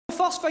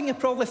first thing you're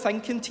probably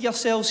thinking to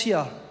yourselves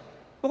here,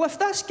 well, if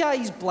this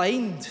guy's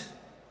blind,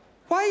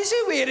 why is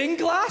he wearing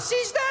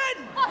glasses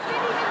then? I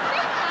didn't even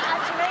think that,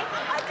 actually.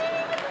 I didn't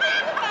even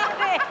think about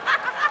it.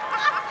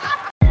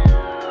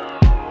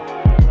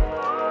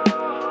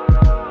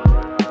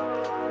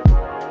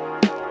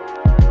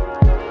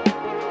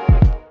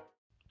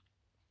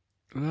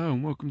 Hello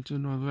and welcome to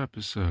another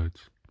episode.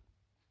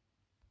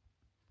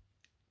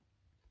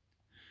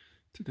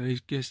 Today's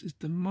guest is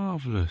the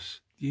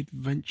marvellous, the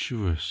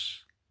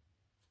adventurous,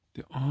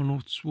 the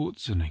Arnold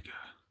Schwarzenegger,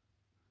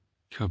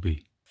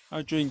 Cubby. How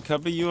you doing,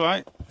 Cubby? You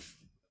alright?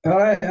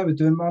 Alright, how we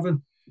doing,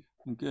 Marvin?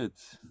 I'm good.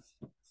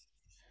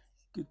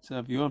 Good to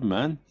have you on,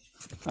 man.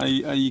 How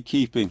you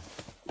keeping?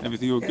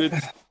 Everything all good?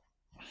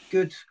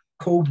 Good.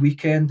 Cold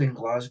weekend in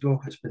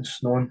Glasgow. It's been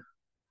snowing.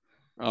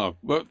 Oh,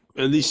 well,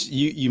 at least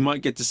you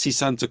might get to see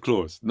Santa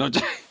Claus. Not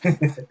just...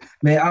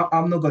 Mate,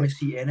 I'm not going to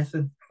see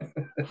anything.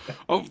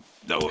 Oh,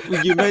 no,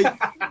 you mate.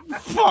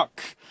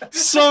 Fuck.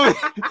 Sorry.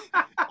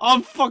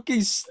 I'm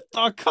fucking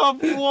I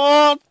can't.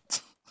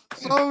 What?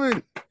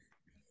 Sorry.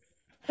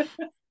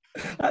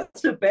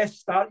 That's the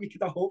best start you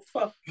could have hoped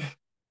for.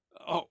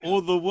 Oh,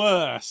 or the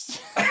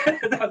worst.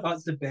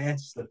 That's the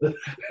best.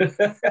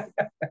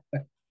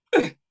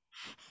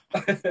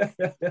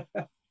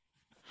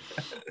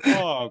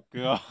 Oh,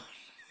 God.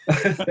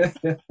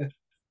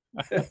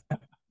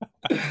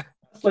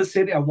 Let's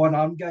say to a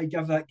one-armed guy,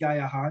 give that guy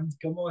a hand.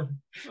 Come on.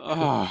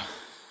 Oh.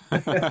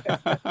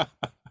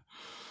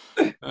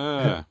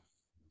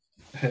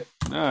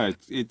 No,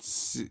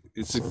 it's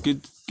a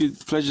good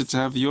pleasure to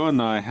have you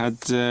on. I had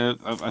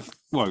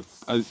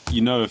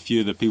you know a few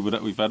of the people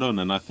that we've had on,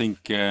 and I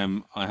think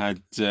I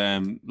had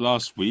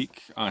last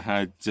week I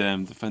had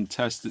the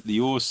fantastic, the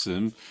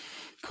awesome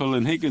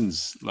Colin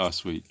Higgins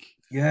last week.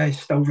 Yeah,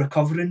 he's still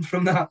recovering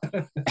from that.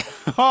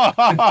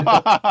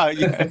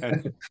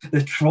 Yeah.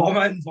 The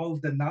trauma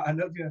involved in that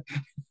interview.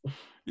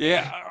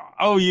 Yeah.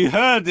 Oh, you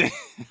heard it.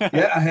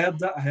 Yeah, I heard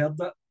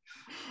that.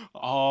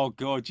 Oh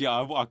God,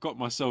 yeah, I got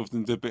myself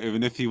into a bit of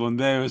an iffy one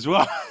there as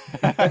well.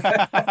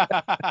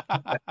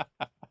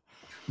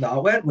 No,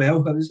 it went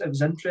well. It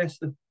was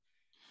interesting.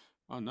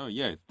 Oh no,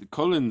 yeah,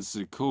 Colin's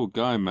a cool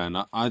guy, man.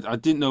 I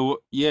didn't know what.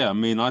 Yeah, I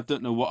mean, I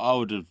don't know what I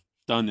would have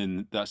done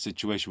in that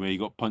situation where he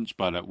got punched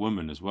by that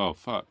woman as well.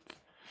 Fuck.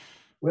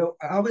 Well,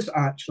 I was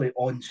actually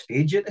on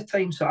stage at the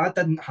time, so I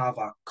didn't have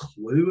a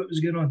clue what was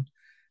going on,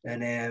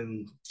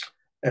 and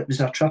it was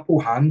a triple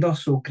hander.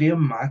 So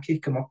Graham Mackey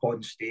came up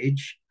on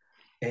stage.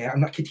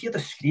 And I could hear the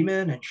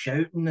screaming and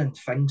shouting and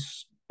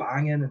things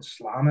banging and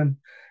slamming.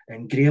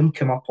 And Graham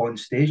came up on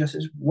stage. I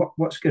says,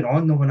 what's going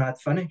on? No, when I'd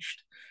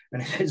finished.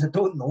 And he says, I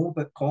don't know,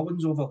 but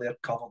Colin's over there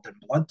covered in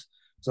blood.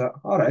 So,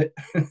 all right.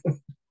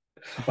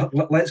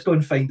 Let's go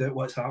and find out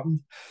what's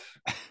happened.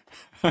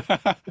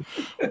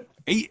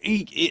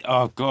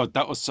 Oh God,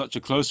 that was such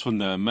a close one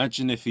there.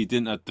 Imagine if he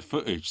didn't have the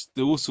footage.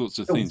 All sorts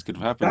of things could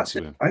have happened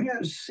to him. I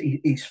guess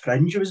his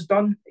fringe was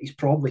done. His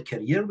probably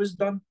career was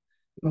done.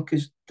 You know,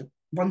 because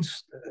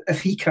once,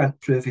 if he can't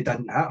prove he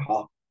didn't hit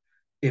her,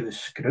 he was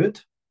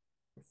screwed.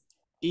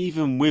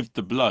 Even with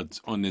the blood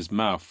on his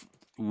mouth,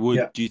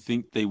 do you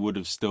think they would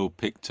have still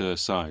picked her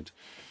side?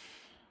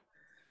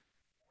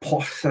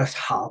 That's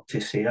hard to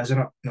say, isn't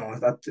it? No,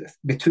 that'd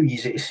be too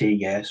easy to say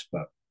yes,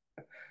 but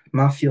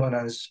my feeling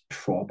is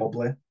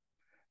probably,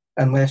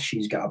 unless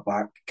she's got a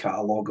back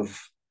catalogue of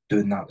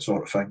doing that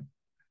sort of thing.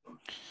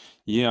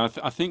 Yeah,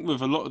 I think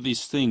with a lot of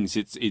these things,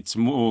 it's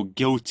more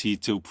guilty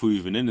till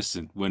proven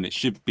innocent when it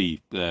should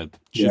be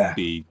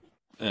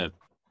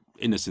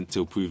innocent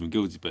till proven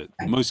guilty. But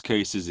in most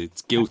cases,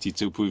 it's guilty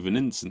till proven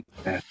innocent.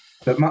 Yeah.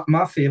 But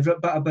my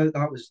favourite bit about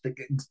that was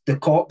the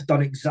cop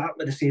done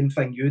exactly the same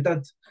thing you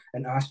did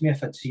and asked me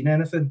if I'd seen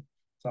anything.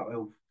 I thought,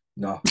 well,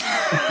 no.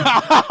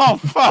 Oh,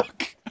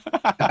 fuck!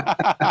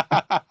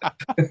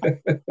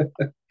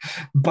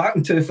 Back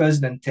in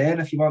 2010,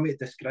 if you want me to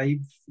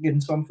describe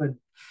something.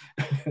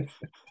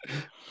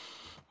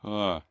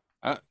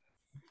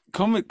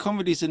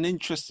 Comedy's an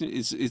interesting.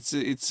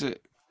 It's a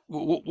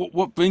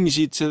what brings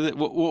you to the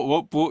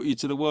what brought you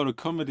to the world of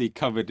comedy,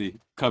 Cubby?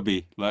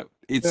 Like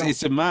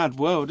it's a mad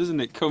world, isn't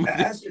it?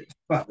 Comedy.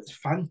 It's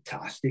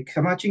fantastic.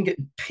 Imagine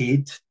getting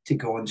paid to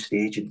go on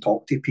stage and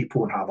talk to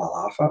people and have a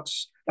laugh.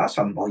 That's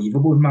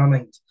unbelievable in my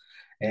mind.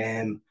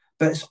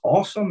 But it's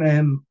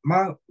awesome.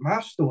 My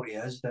story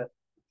is that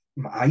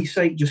my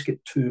eyesight just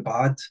got too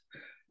bad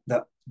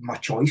that my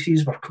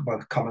choices were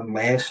becoming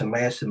less and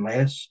less and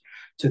less,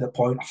 to the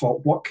point I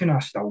thought, what can I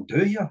still do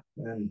here?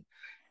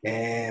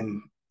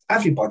 And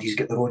everybody's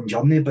got their own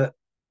journey, but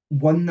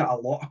one that a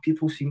lot of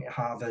people seem to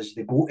have is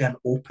they go to an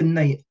open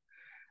night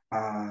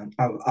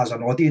as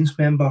an audience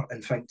member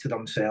and think to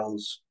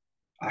themselves,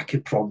 I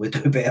could probably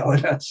do better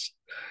than this.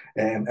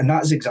 And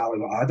that's exactly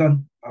what I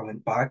done. I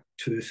went back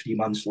 2-3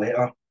 months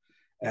later,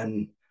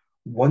 and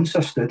once I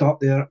stood up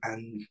there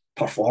and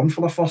performed for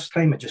the first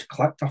time, it just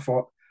clicked. I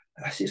thought,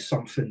 this is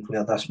something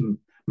where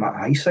my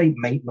eyesight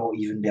might not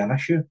even be an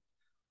issue.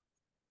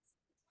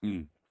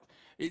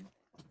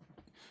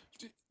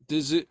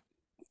 Does it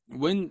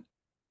when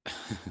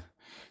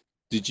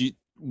Did you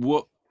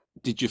what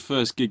did your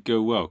first gig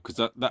go well?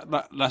 Because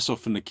that's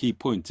often a key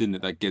point, isn't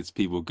it? That gets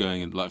people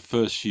going. And like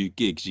first few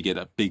gigs, you get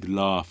that big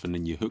laugh, and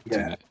then you're hooked in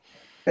Yeah, it.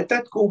 it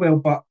did go well,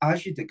 but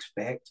as you'd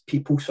expect,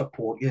 people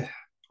support you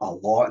a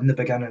lot in the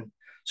beginning.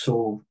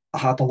 So I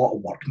had a lot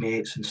of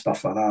workmates and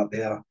stuff like that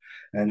there.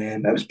 And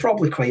it was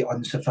probably quite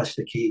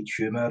unsophisticated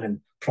humour and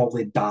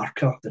probably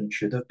darker than it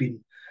should have been.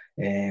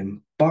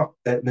 But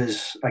it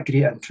was a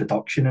great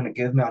introduction and it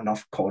gave me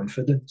enough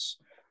confidence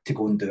to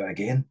go and do it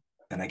again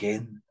and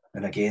again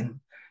and again.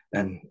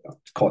 And I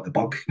caught the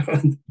bug,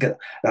 get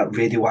that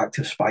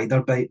radioactive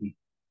spider bite, and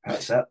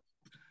that's it.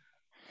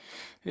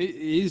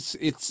 It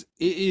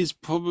is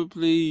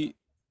probably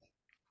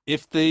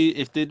if they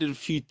did a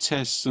few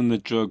tests on the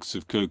drugs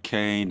of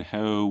cocaine,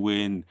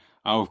 heroin,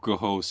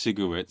 alcohol,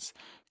 cigarettes,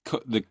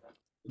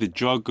 the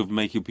drug of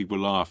making people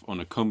laugh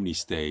on a comedy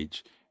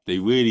stage, they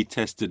really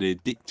tested the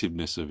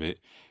addictiveness of it.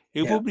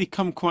 It'll Yeah. probably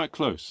come quite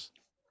close.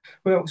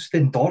 Well, it's the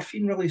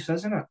endorphin release,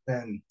 isn't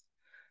it?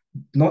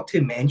 Not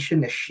to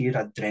mention the sheer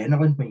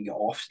adrenaline when you get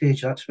off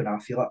stage. That's when I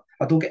feel it.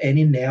 I don't get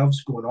any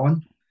nerves going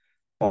on,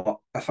 but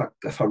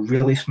if I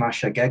really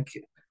smash a gig,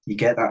 you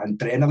get that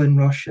adrenaline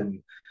rush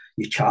and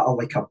you chatter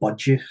like a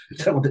budgie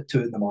until about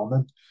 2 in the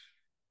morning.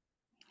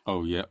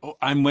 Oh yeah. Oh,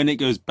 and when it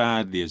goes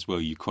badly as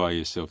well, you cry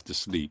yourself to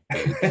sleep.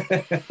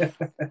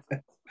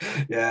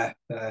 Yeah,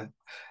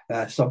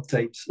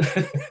 sometimes.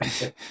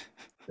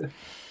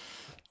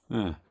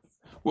 Yeah.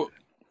 Well,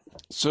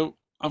 so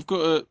I've got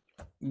a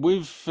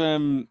with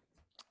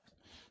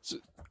so,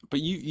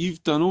 but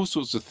you've done all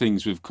sorts of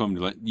things with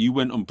comedy. Like you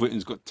went on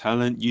Britain's Got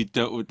Talent. You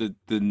dealt with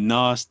the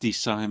nasty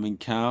Simon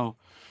Cowell.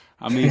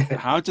 I mean,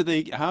 how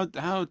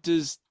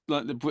does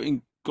like the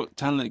Britain Got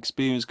Talent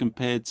experience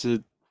compared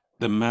to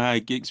the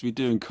mad gigs we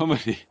do in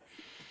comedy?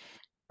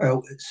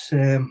 Well, it's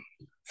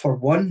for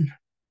one,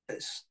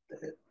 it's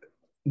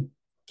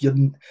you're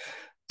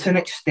to an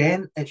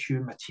extent it's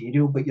your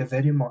material, but you're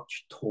very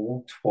much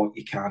told what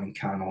you can and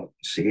cannot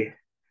say.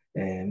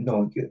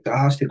 No, it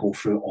has to go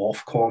through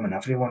Ofcom and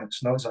everyone.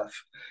 It's not as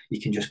if you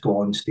can just go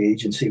on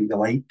stage and say what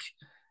you like.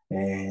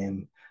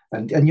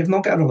 And you've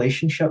not got a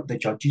relationship with the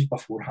judges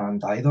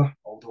beforehand either.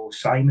 Although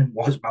Simon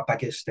was my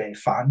biggest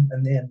fan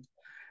in the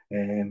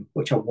end,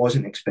 which I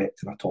wasn't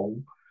expecting at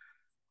all.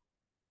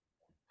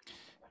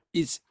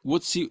 Is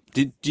what's he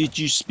did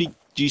you speak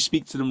do you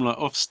speak to them like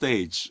off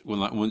stage when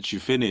like once you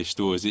finished,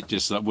 or is it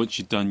just like once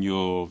you've done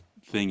your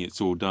thing,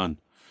 it's all done?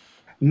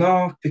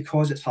 No,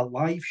 because it's a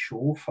live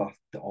show for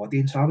the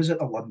audience. I was at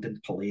the London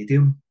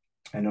Palladium,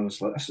 and I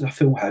was like, this is a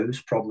full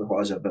house. Probably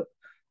what is it, about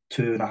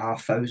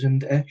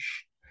 2,500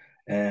 ish,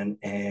 and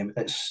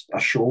it's a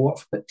show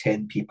of about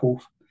 10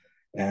 people,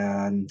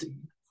 and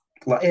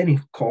like any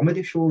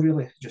comedy show,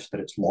 really, just that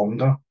it's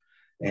longer,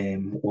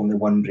 only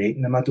one break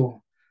in the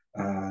middle.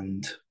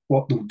 And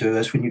what they'll do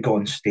is when you go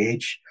on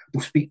stage,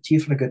 they'll speak to you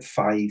for a good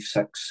 5,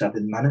 6,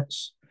 7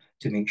 minutes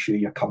to make sure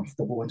you're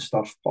comfortable and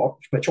stuff,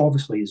 which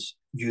obviously is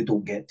you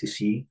don't get to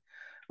see.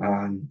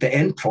 And the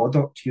end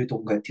product, you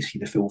don't get to see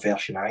the full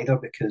version either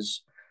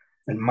because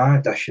in my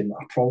edition,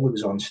 I probably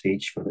was on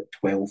stage for about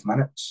 12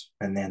 minutes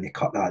and then they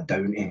cut that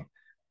down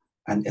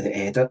into the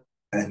edit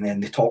and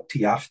then they talk to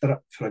you after it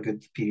for a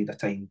good period of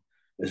time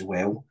as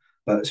well.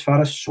 But as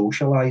far as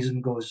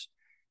socialising goes,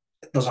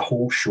 there's a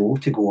whole show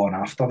to go on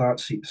after that,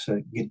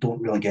 so you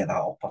don't really get that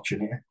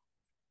opportunity.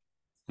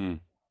 Hmm.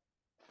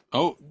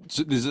 Oh,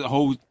 so there's a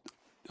whole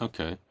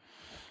okay.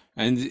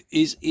 And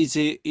is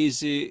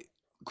it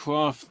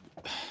craft?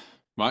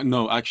 Right,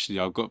 no, actually,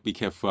 I've got to be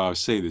careful how I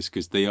say this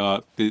because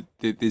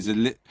there's a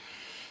lit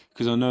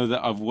because I know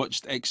that I've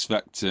watched X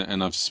Factor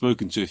and I've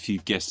spoken to a few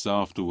guests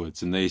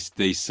afterwards, and they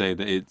say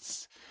that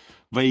it's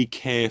very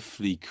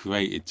carefully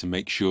created to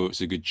make sure it's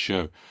a good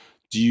show.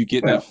 Do you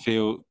get that Well,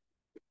 feel?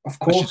 of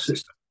I should.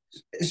 course,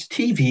 it's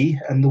TV,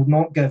 and they'll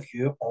not give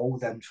you all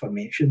the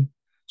information.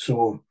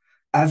 So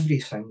every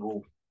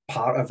single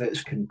part of it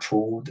is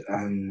controlled,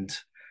 and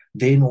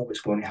they know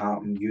what's going to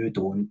happen. You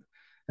don't,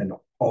 and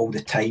all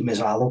the time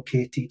is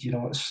allocated.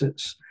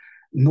 It's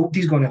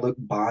nobody's going to look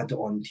bad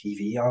on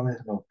TV, are they?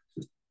 No,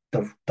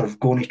 they're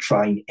going to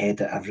try and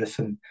edit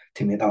everything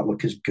to make that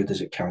look as good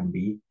as it can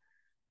be.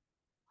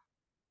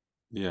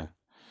 Yeah.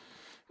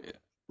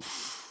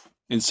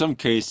 In some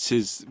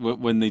cases,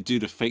 when they do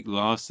the fake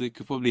laughs, it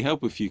could probably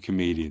help a few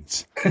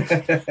comedians.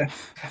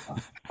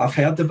 I've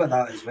heard about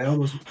that as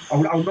well.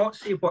 I'll not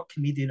say what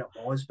comedian it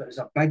was, but it was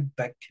a big,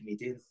 big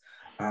comedian.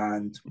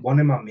 And one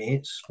of my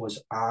mates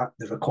was at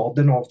the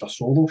recording of the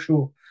solo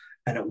show,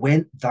 and it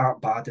went that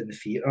bad in the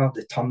theatre.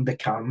 They turned the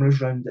cameras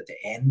round at the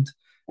end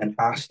and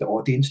asked the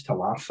audience to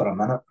laugh for a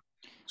minute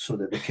so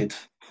that they could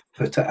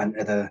put it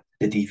into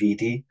the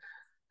DVD.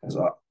 I was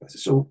like,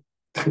 so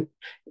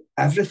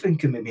everything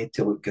can be made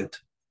to look good.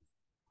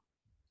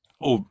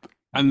 Oh,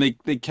 and they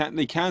can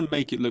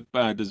make it look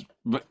bad as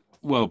but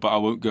well, but I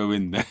won't go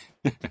in there.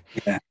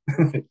 Yeah,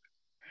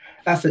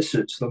 if it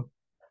suits them.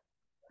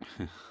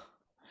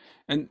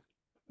 And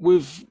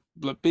with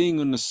like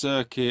being on the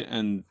circuit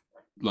and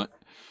like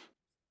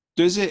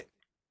does it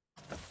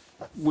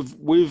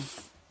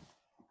with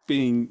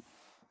being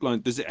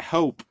like, does it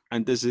help,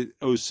 and does it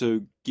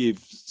also give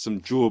some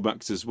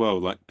drawbacks as well?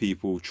 Like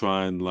people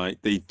try and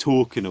like they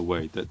talk in a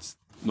way that's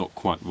not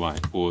quite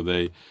right, or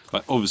they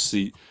like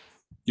obviously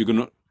you're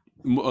gonna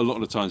a lot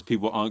of the times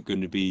people aren't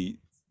going to be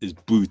as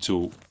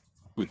brutal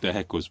with their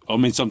heckles. I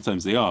mean,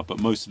 sometimes they are, but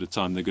most of the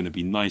time they're going to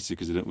be nicer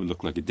because they don't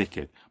look like a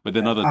dickhead. But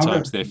then other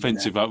times they're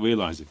offensive without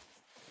realizing.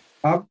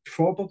 I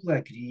probably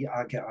agree.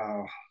 I get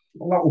a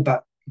little bit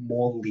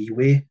more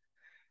leeway,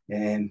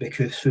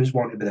 because who's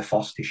want to be the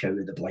first to shout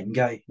at the blind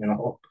guy, you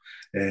know?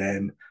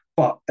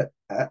 But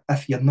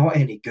if you're not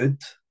any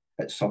good,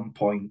 at some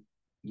point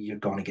you're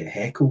going to get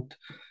heckled.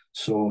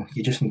 So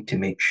you just need to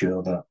make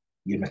sure that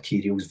your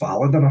material is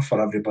valid enough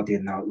for everybody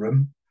in that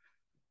room.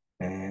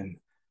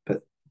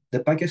 But the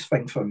biggest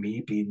thing for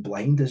me being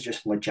blind is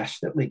just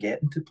logistically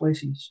getting to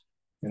places.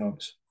 You know,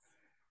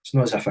 it's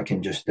not as if I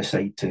can just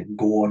decide to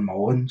go on my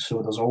own.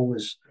 So there's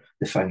always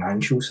the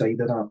financial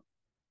side of that.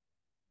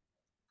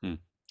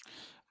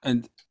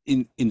 And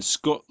in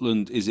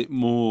Scotland, is it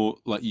more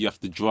like you have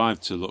to drive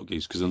to a lot of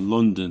gigs? Because in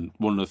London,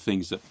 one of the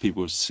things that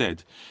people have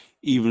said,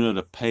 even though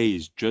the pay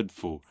is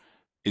dreadful,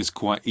 it's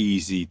quite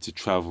easy to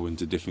travel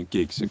into different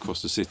gigs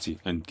across the city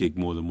and gig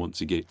more than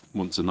once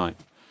a night.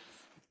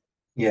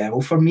 Yeah,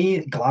 well, for me,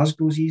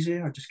 Glasgow's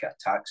easy. I just get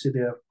a taxi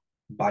there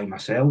by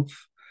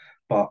myself.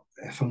 But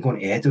if I'm going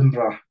to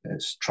Edinburgh,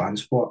 it's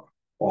transport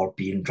or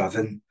being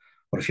driven.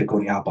 Or if you're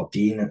going to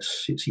Aberdeen,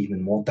 it's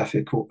even more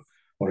difficult.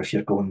 Or if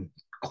you're going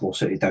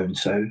closer to down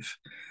south.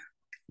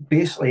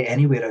 Basically,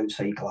 anywhere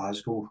outside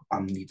Glasgow,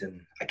 I'm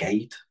needing a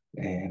guide,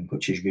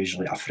 which is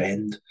usually a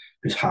friend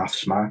who's half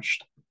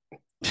smashed.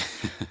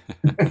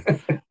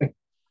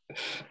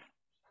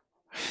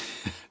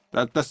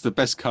 That's the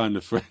best kind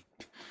of friend.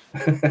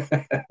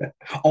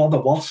 Or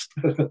the worst.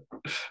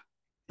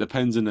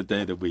 Depends on the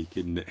day of the week,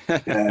 isn't it?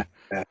 Yeah,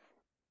 yeah.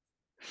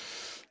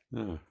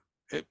 No.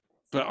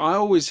 But I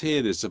always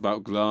hear this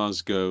about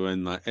Glasgow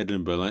and like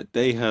Edinburgh, like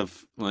they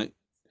have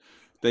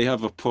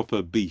a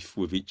proper beef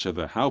with each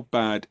other. How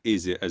bad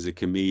is it as a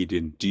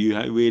comedian? Do you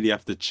really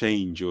have to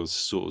change your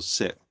sort of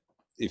set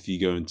if you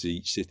go into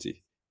each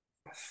city?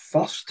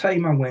 First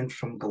time I went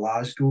from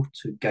Glasgow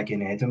to gig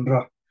in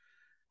Edinburgh,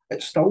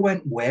 it still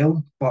went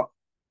well, but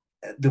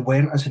they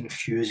weren't as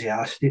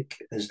enthusiastic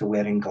as they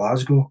were in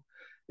Glasgow.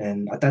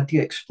 And I did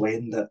get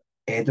explained that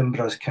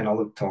Edinburgh's kind of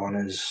looked on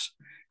as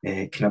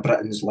kind of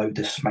Britain's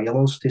loudest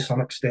smilers to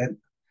some extent.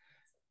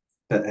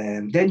 But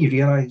then you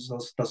realise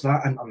there's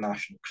that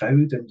international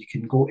crowd, and you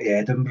can go to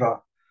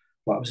Edinburgh.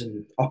 Well, I was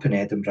up in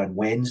Edinburgh on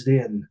Wednesday,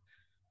 and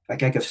a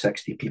gig of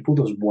 60 people,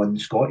 there's one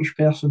Scottish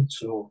person.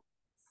 So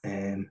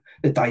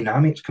the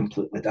dynamic's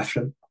completely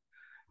different.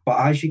 But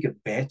as you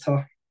get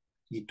better,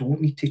 you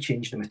don't need to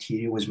change the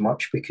material as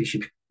much because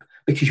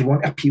you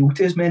want to appeal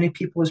to as many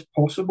people as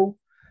possible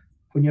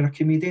when you're a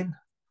comedian.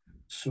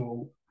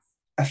 So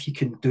if you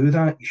can do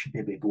that, you should be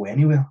able to go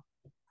anywhere.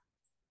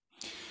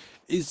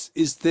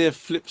 Is there a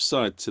flip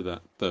side to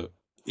that though?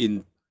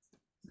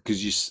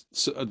 Because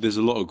there's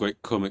a lot of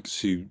great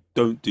comics who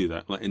don't do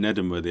that. Like in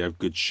Edinburgh, they have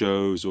good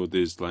shows, or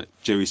there's like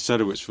Jerry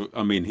Sadowitz.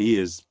 I mean, he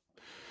is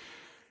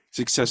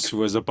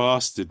successful as a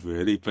bastard,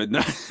 really. But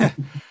no,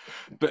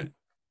 but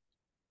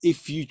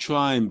if you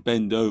try and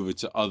bend over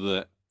to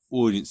other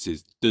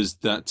audiences, does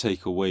that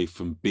take away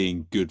from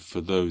being good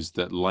for those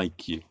that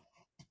like you?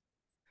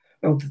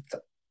 Well,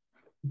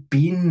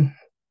 being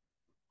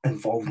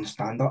involved in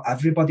stand-up,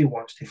 everybody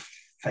wants to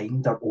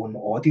find their own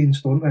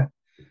audience, don't they?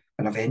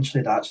 And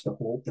eventually that's the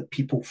hope, that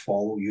people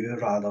follow you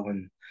rather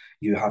than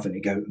you having to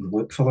go out and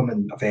look for them,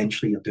 and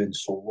eventually you're doing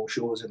solo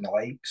shows and the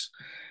likes.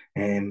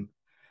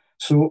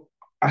 So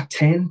I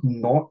tend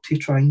not to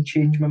try and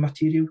change my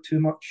material too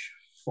much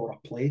for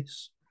a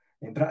place.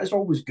 But it is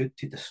always good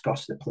to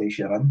discuss the place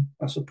you're in,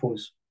 I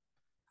suppose.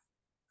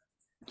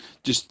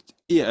 Just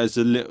as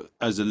a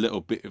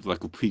little bit of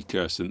like a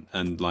precursor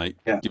and like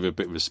give a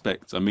bit of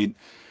respect. I mean,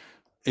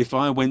 if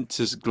I went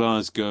to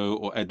Glasgow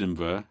or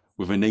Edinburgh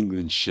with an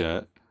England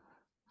shirt,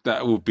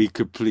 that would be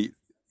complete.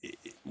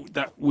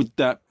 That would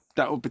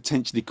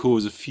potentially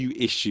cause a few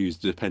issues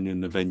depending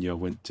on the venue I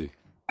went to.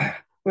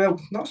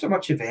 Well, not so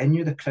much a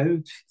venue. The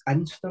crowd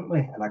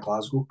instantly in a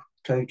Glasgow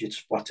crowd, you'd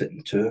split it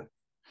in two,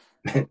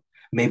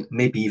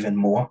 maybe even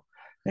more.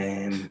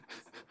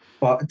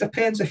 But it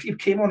depends. If you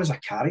came on as a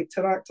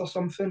character act or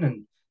something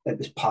and it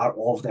was part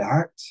of the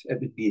act, it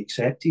would be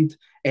accepted.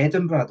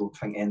 Edinburgh, I don't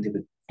think anybody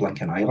would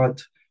blink an eyelid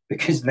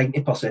because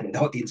 90% of the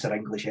audience are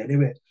English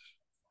anyway.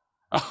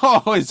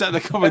 Oh, is that the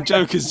common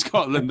joke in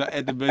Scotland, that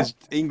Edinburgh's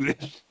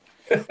English?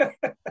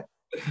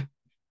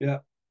 Yeah,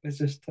 it's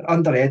just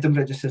under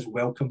Edinburgh, it just says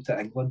 "Welcome to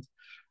England."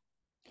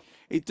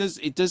 It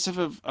does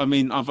have I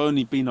mean, I've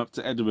only been up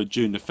to Edinburgh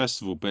during the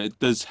festival, but it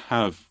does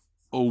have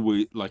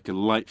always like a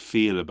light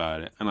feel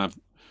about it, and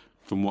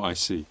from what I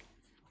see.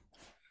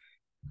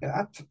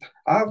 Yeah,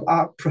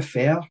 I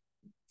prefer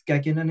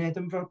gigging in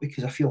Edinburgh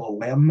because I feel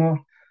I learn more,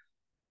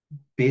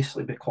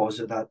 basically because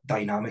of that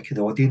dynamic of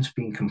the audience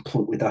being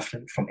completely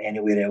different from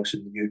anywhere else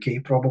in the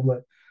UK, probably.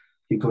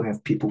 You're going to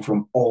have people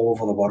from all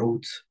over the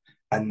world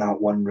in that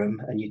one room,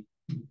 and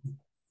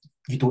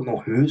you don't know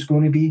who it's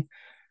going to be.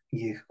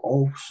 You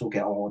also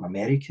get a lot of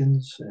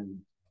Americans and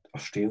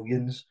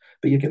Australians,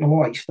 but you're getting a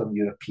lot of Eastern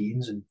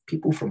Europeans and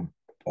people from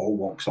all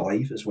walks of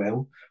life as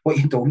well. What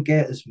you don't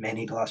get is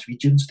many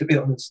Glaswegians, to be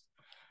honest.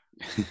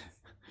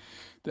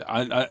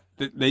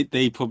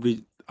 They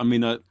probably. I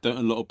mean, don't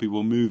a lot of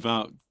people move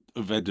out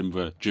of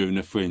Edinburgh during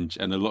the Fringe,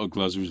 and a lot of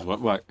Glaswegians are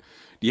like, right,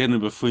 the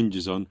Edinburgh Fringe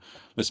is on.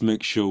 Let's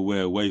make sure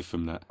we're away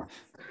from that.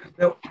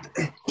 Well,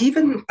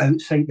 even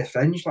outside the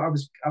Fringe, like I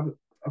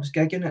was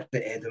gigging at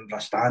the Edinburgh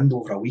stand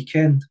over a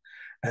weekend,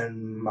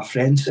 and my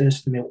friend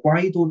says to me,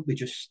 "Why don't we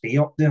just stay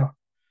up there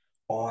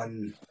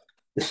on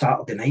the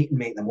Saturday night and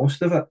make the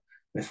most of it?"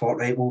 We thought,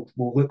 right, we'll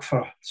look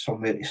for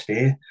somewhere to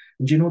stay.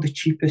 And do you know the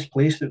cheapest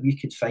place that we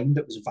could find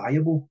that was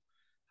viable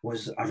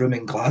was a room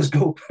in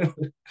Glasgow?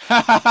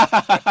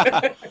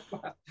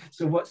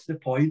 So what's the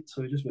point?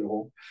 So we just went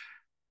home.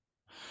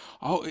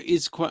 Oh, it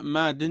is quite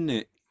mad, isn't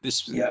it?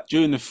 This Yeah,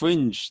 during the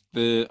Fringe,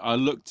 I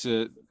looked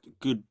at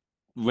good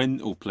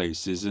rental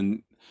places,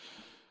 and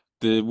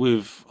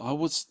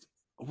what's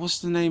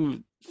the name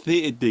of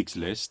Theatre Digs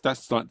List?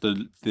 That's like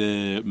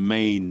the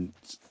main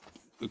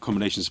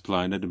accommodation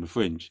supply in Edinburgh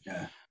Fringe,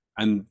 yeah,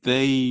 and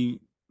the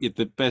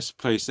best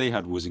place they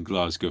had was in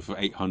Glasgow for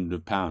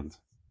 £800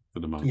 for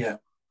the month. yeah.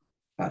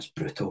 That's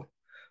brutal.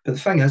 But the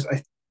thing is,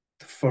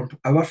 for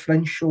our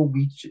Fringe show,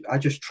 I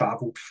just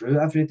travelled through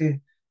every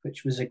day,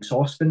 which was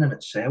exhausting in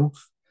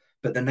itself.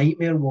 But the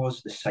nightmare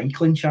was the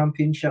cycling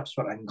championships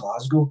were in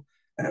Glasgow,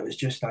 and it was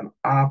just an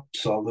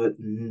absolute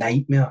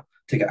nightmare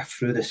to get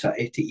through the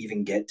city to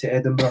even get to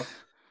Edinburgh.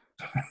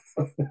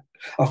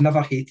 I've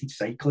never hated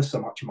cyclists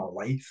so much in my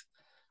life.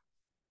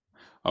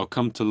 I'll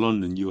come to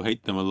London, you'll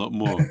hate them a lot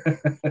more.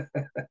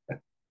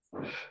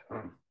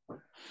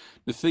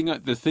 The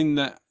thing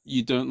that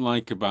you don't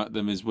like about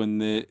them is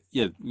when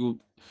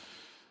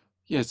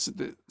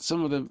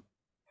some of them,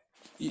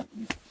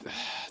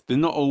 they're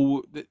not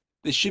all.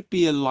 There should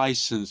be a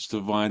license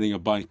to riding a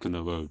bike on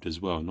the road as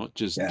well, not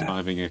just Yeah.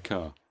 driving a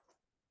car.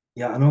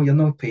 Yeah, I know you're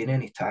not paying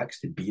any tax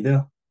to be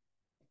there.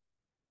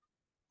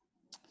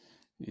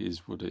 It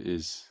is what it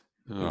is.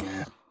 Ugh.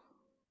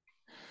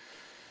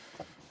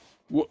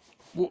 Yeah.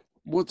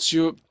 What's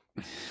your?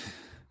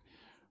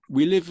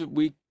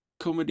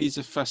 Comedy's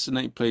a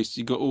fascinating place.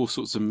 You got all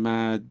sorts of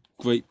mad,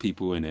 great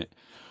people in it.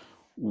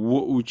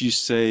 What would you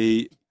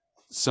say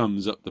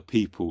sums up the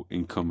people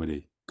in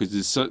comedy? Because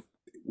there's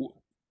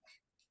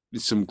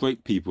some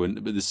great people in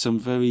it, but there's some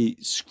very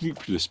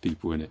scrupulous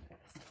people in it.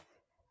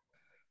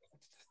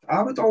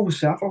 I've always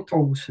had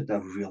a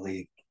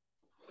really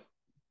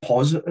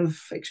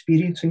positive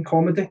experience in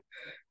comedy.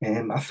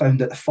 I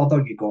found that the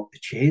further you got the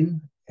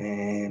chain,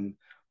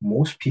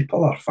 most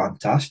people are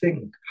fantastic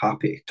and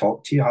happy to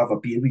talk to you, have a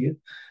beer with you,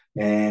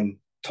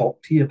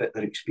 talk to you about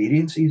their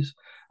experiences.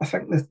 I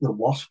think that the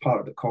worst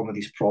part about comedy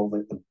is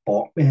probably at the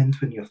bottom end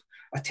when you're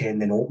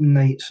attending open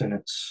nights, and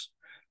it's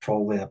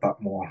probably a bit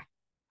more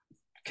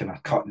kind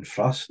of cut and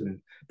thrust and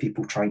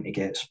people trying to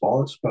get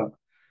spots. But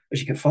as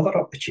you get further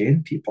up the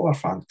chain, people are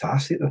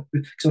fantastic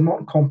because they're not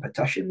in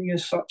competition with you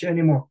as such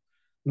anymore.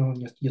 You know,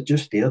 you're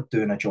just there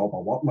doing a job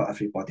of work like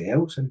everybody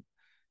else, and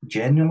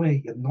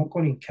generally you're not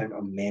going to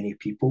encounter many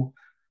people.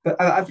 But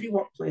every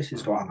workplace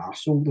has got an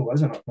arsehole though,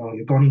 isn't it? Well,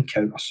 you're going to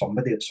encounter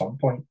somebody at some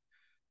point.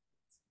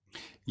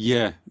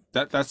 Yeah,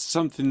 that's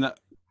something that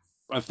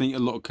I think a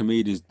lot of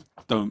comedians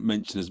don't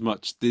mention as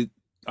much. I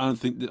don't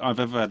think that I've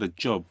ever had a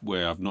job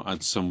where I've not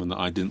had someone that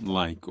I didn't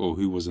like or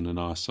who wasn't an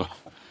arsehole.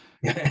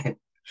 Yeah,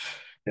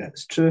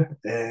 it's true.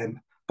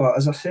 But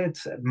as I said,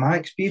 in my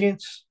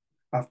experience,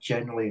 I've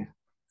generally,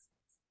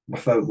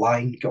 without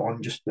lying, got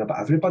on just about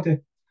everybody.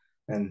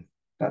 And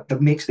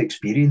that makes the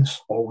experience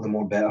all the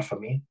more better for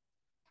me.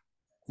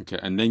 Okay,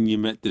 and then you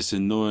met this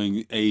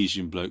annoying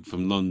Asian bloke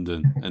from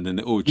London, and then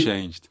it all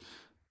changed.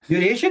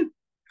 You're Asian?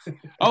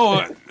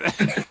 Oh,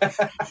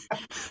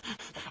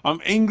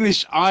 I'm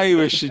English,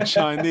 Irish, and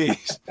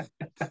Chinese.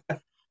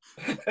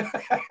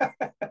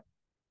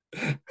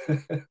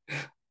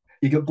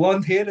 You got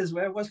blonde hair as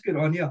well. What's going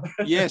on here?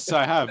 Yes,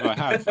 I have.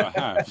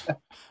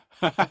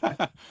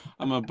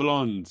 I'm a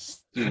blonde.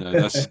 You know,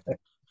 that's.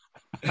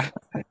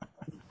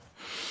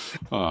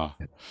 Ah.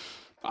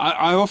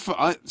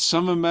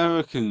 Some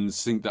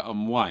Americans think that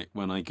I'm white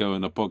when I go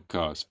on a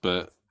podcast,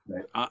 but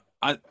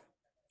Right.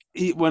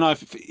 when I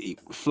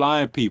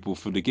fly people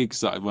for the gigs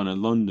that I run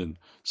in London,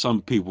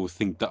 some people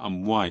think that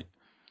I'm white.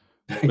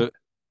 But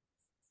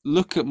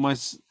look at my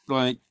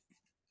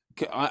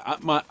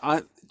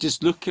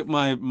just look at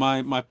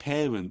my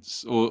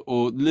parents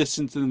or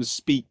listen to them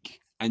speak,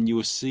 and you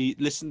will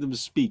listen to them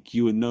speak,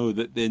 you will know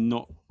that they're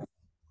not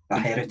A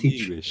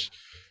heritage. English.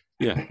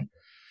 Yeah.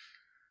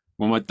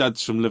 Well, my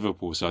dad's from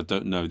Liverpool, so I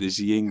don't know. Is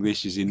he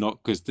English? Is he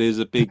not? Because there's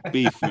a big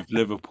beef with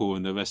Liverpool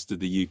and the rest of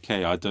the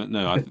UK. I don't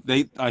know.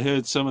 I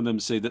heard some of them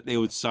say that they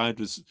would side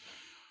with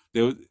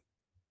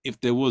if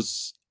there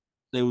was,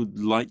 they would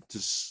like to.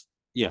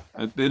 Yeah,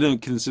 they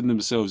don't consider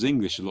themselves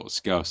English. A lot of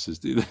Scousers,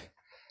 do they?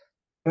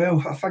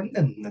 Well, I think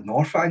in the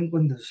north of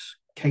England is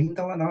kind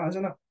of like that,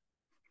 isn't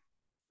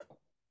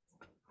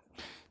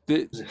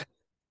it?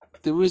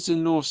 there is a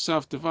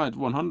north-south divide,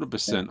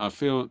 100%. I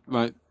feel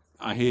like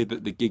I hear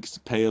that the gigs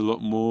pay a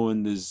lot more,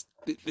 and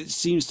it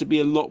seems to be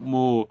a lot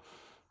more.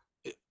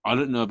 I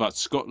don't know about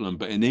Scotland,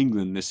 but in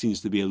England there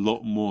seems to be a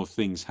lot more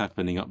things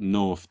happening up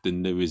north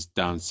than there is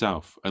down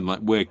south, and like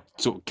we're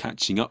sort of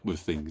catching up with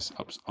things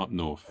up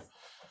north.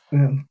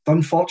 The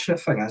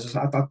unfortunate thing is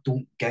I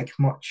don't gig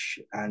much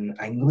in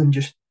England,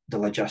 just the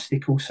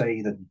logistical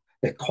side and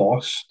the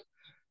cost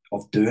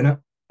of doing it.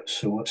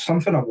 So it's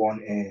something I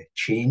want to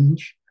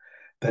change.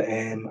 But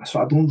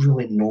so I don't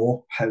really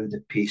know how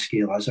the pay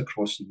scale is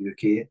across the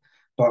UK.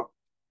 But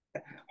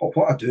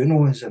what I do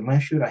know is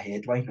unless you're a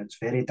headline, it's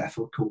very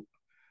difficult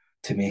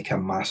to make a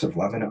massive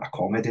living at a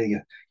comedy.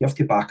 You have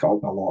to back it up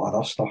with a lot of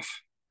other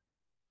stuff.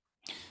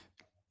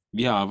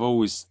 Yeah, I've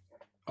always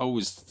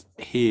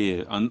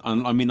hear, and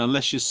I mean,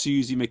 unless you're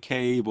Susie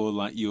McCabe or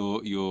like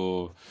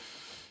you're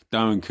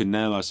Darren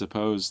Cornell, I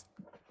suppose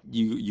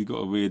you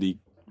got to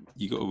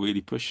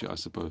really push it, I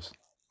suppose.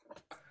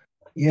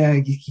 Yeah,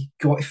 you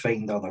got to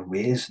find other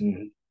ways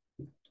and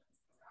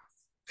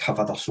have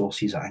other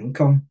sources of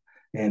income.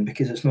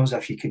 Because it's not as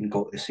if you can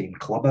go to the same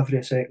club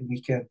every second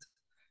weekend.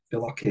 Be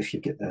lucky if you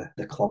get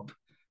the club,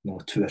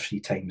 2 or 3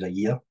 times a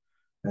year.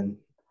 And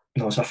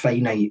it's a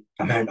finite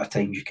amount of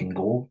times you can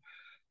go.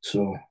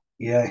 So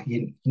yeah,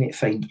 you need to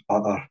find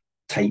other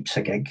types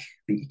of gig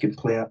that you can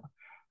play at,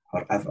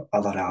 or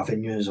other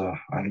avenues of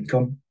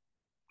income.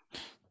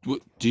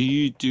 Do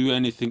you do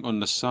anything on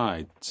the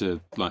side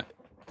to like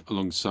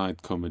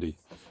alongside comedy?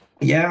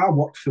 Yeah, I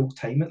work full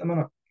time at the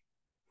minute.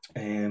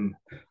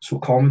 So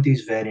comedy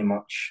is very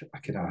much a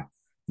kind of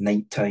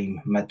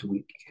nighttime,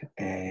 midweek,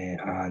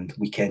 and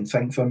weekend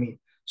thing for me.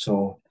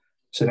 So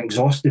it's an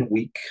exhausting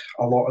week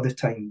a lot of the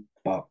time,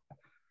 but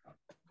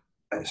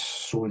it's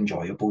so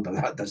enjoyable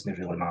that doesn't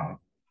really matter.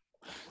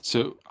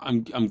 So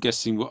I'm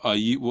guessing what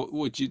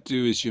do you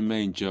do as your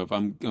main job?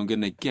 I'm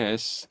gonna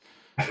guess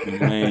your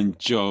main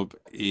job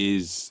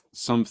is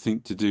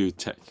something to do with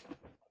tech.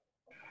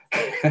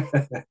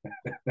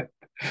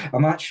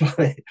 I'm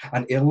actually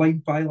an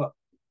airline pilot.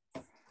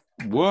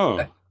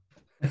 Whoa.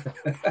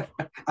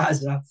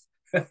 As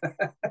if.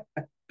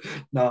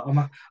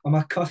 No, I'm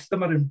a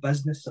customer and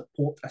business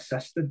support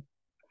assistant,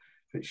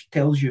 which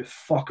tells you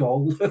fuck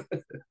all.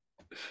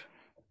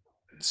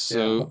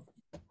 So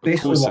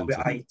basically call work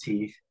with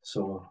IT.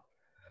 So I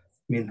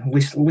mean, at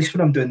least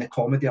when I'm doing the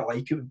comedy, I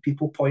like it when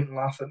people point and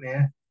laugh at me.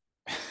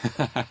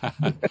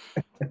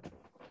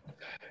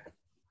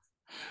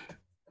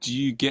 Do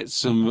you get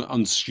some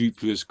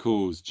unscrupulous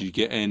calls? Do you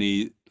get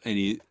any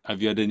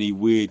have you had any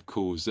weird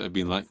calls that have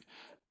been like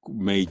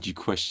made you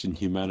question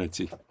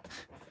humanity?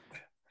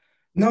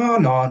 No,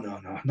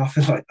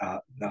 nothing like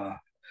that. No.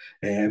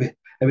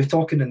 Are we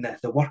talking in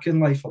the working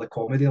life or the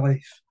comedy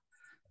life?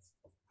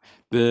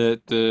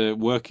 The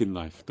working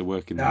life, the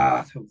working Nah,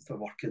 life. the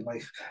working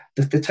life.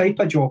 The type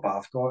of job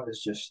I've got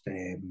is just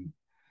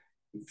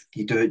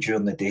you do it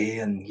during the day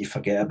and you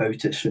forget about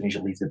it as soon as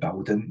you leave the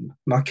building.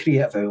 My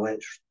creative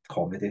outlet's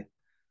comedy,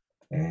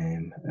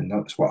 and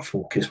that's what I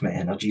focus my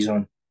energies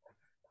on.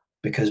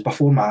 Because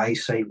before my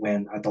eyesight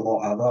went, I had a lot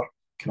of other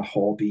kind of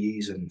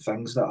hobbies and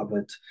things that I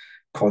would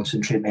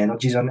concentrate my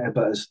energies into.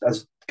 But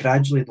as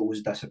gradually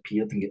those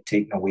disappeared and get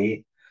taken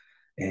away,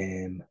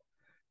 um,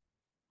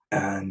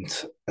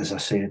 and as I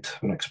said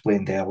when I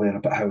explained earlier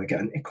about how I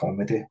get into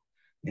comedy,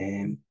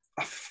 I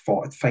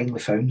thought I'd finally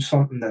found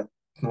something that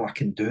I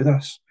can do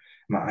this.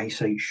 My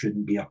eyesight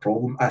shouldn't be a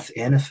problem. If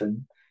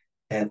anything,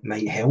 it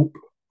might help.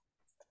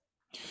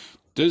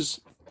 Does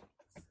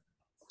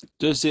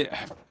does it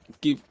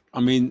give?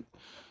 I mean,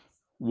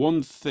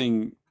 one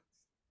thing.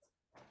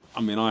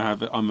 I mean,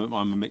 I'm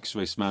a mixed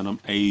race man. I'm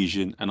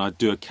Asian, and I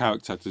do a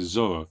character to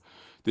Zorro.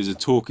 There's a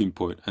talking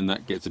point, and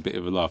that gets a bit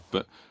of a laugh.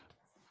 But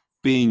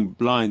being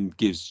blind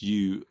gives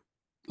you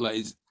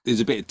like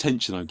there's a bit of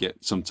tension I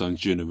get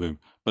sometimes during a room,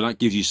 but that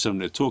gives you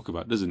something to talk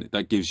about, doesn't it?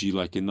 That gives you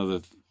like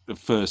the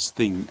first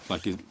thing,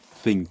 like a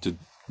thing to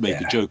make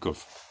a Yeah. joke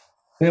of.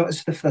 Well,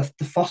 it's the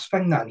first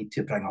thing that I need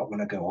to bring up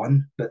when I go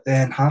on. But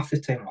then half the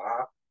time,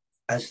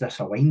 like, is this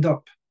a wind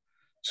up?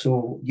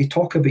 So you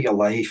talk about your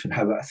life and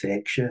how it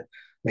affects you,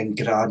 then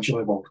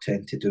gradually what we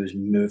tend to do is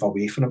move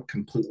away from it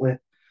completely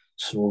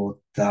so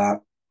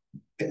that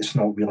it's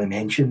not really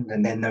mentioned.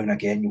 And then now and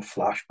again you'll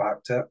flash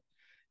back to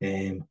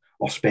it,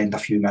 or spend a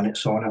few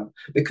minutes on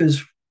it.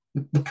 Because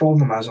the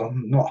problem is, or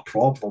not a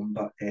problem,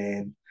 but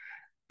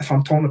if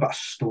I'm talking about a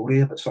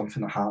story about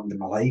something that happened in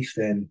my life,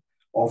 then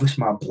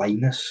obviously my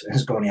blindness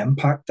is going to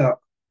impact that.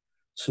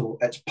 So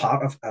it's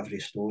part of every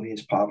story,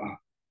 it's part of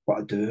what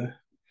I do.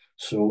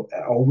 So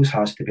it always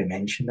has to be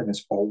mentioned and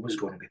it's always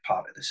going to be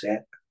part of the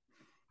set.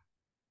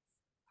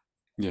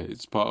 Yeah,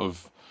 it's part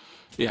of.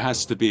 It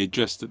has to be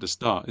addressed at the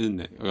start,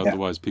 isn't it? Or Yeah.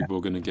 otherwise, people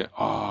are going to get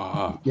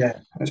Yeah,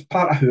 it's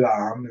part of who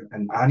I am,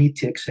 and I need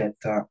to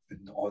accept that,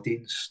 and the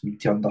audience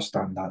need to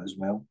understand that as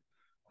well.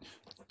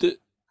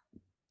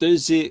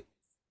 Does it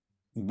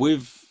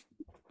with,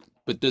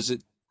 but does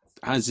it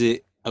has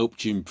it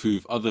helped you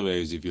improve other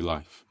areas of your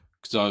life?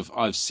 Because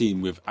I've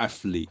seen with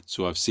athletes,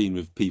 or I've seen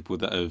with people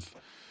that have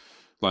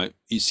Like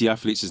you see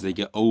athletes as they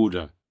get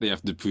older, they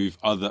have to prove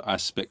other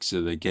aspects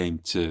of their game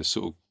to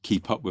sort of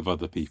keep up with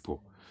other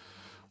people.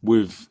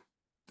 With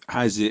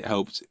Has it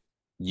helped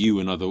you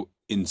and other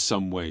in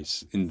some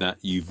ways in that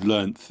you've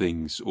learned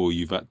things or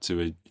you've had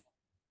to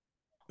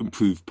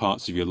improve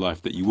parts of your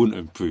life that you wouldn't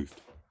have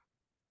improved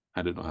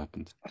had it not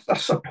happened? I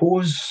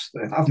suppose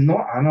I've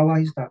not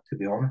analysed that, to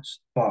be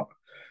honest, but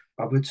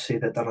I would say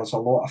that there is a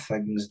lot of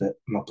things that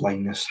my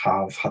blindness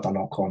have had a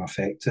knock-on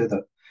effect to,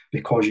 that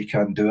because you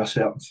can't do a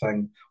certain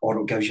thing, or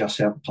it gives you a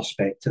certain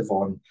perspective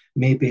on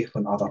maybe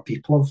when other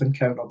people have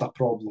encountered a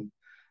problem,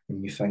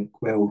 and you think,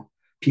 well,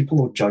 people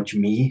will judge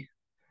me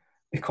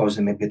because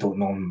they maybe don't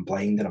know I'm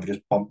blind and I've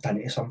just bumped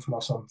into something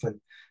or something.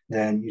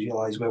 Then you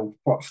realise, well,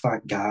 what if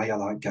that guy or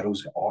that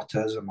girl's got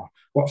autism, or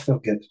what if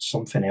they've got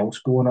something else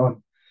going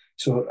on?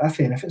 So I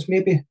think if it's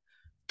maybe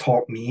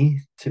taught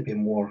me to be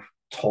more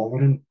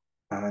tolerant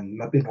and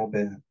maybe not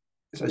be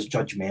as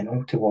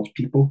judgmental towards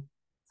people.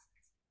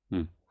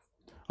 Hmm.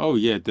 Oh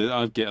yeah,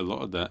 I get a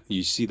lot of that.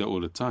 You see that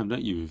all the time,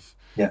 don't you? With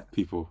Yeah.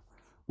 people,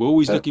 we're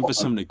always But looking for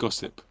something to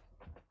gossip.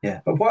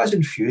 yeah, but what is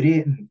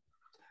infuriating,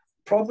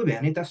 probably with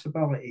any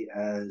disability,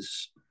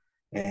 is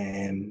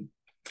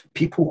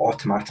people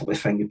automatically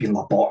think you've been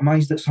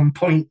lobotomised at some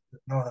point.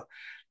 No,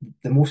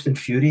 the most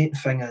infuriating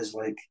thing is,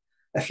 like,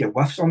 if you're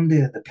with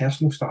somebody, the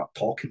person will start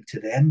talking to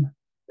them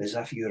as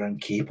if you're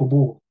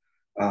incapable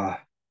of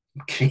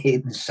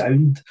creating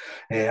sound.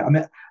 I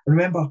mean, I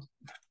remember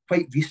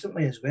quite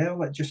recently as well,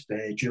 like just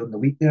during the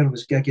week there, I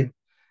was gigging,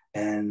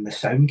 and the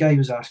sound guy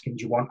was asking,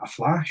 "Do you want a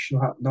flash?" And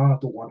I'm like, "No, I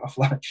don't want a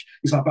flash."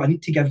 He's like, "But I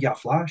need to give you a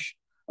flash."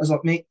 I was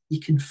like, "Mate, you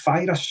can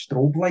fire a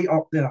strobe light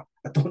up there.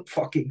 I don't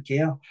fucking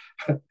care.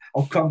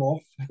 I'll come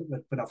off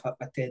when I've hit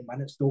my 10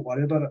 minutes. Don't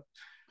worry about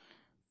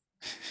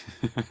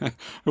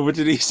What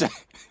did he say?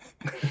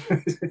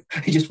 it."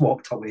 He just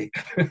walked away.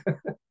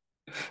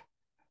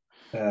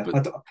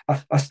 But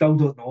I still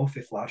don't know if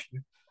he flashed me.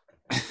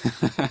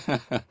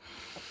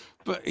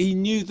 but he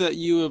knew that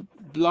you were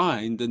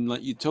blind, and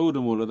like you told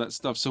him all of that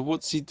stuff. So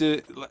what's he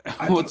do? Like,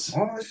 I don't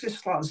know. It's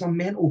just like it's a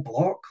mental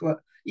block. Like,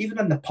 even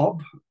in the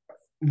pub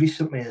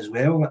recently as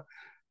well, like,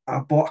 I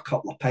bought a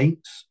couple of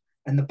pints,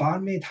 and the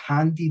barmaid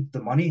handed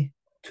the money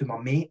to my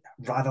mate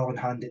rather than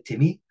hand it to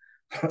me.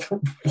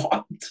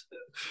 What?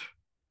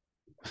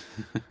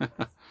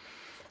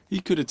 He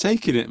could have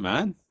taken it,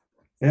 man.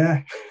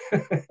 Yeah.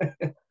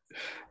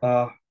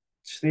 uh,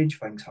 Strange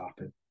things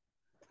happen.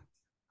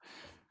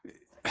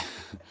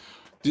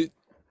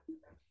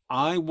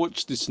 I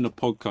watched this in a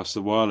podcast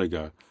a while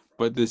ago,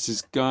 but there's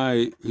this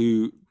guy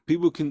who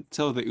people can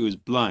tell that he was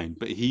blind,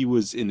 but he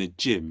was in a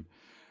gym,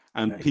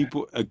 and Right.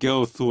 a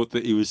girl thought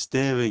that he was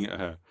staring at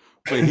her,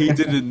 but he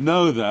didn't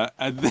know that,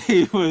 and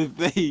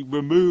they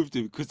removed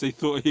him because they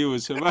thought he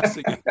was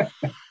harassing her.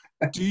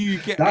 Do you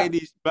get That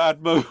any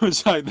bad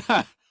moments like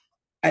that?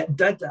 it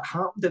did. It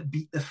happened at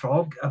Beat the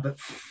Frog about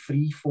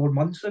 3, 4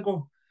 months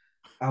ago.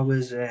 I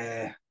was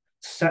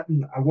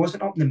sitting. I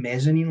wasn't up in the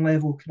mezzanine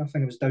level kind of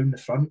thing. I was down the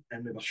front,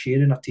 and we were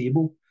sharing a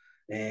table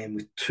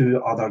with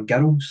two other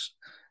girls,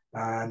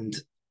 and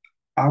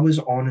I was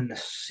on in the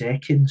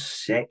second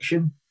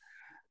section.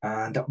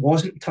 And it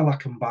wasn't until I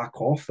come back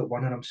off that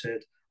one of them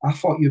said, "I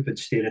thought you'd been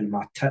staring at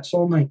my tits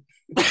all night."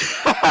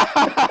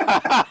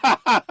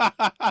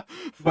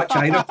 Which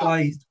I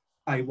replied,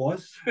 "I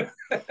was."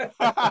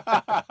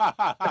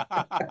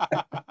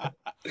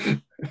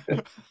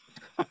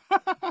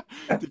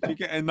 Did you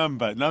get a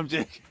number? No, I'm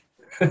joking.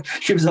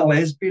 She was a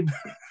lesbian.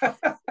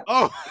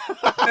 Oh.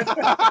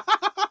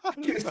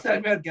 She was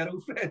sitting with her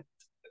girlfriend.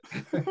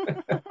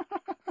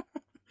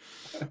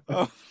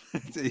 Oh,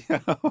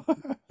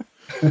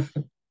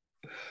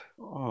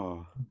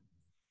 oh,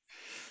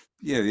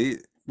 yeah.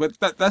 But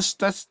that's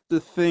the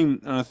thing,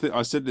 and I think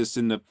I said this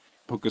in the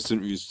podcast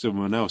interview with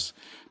someone else,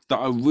 that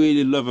I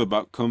really love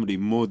about comedy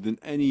more than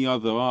any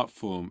other art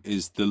form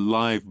is the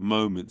live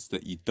moments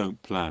that you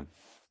don't plan.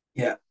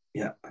 Yeah,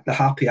 yeah. The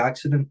happy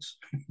accidents.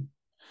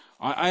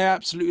 I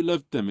absolutely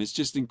love them. It's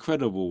just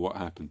incredible what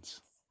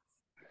happens.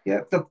 Yeah,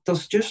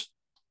 there's just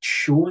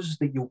shows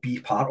that you'll be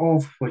part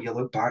of where you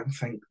look back and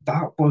think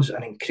that was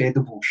an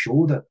incredible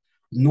show that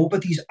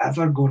nobody's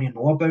ever going to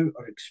know about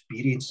or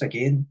experience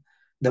again,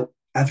 that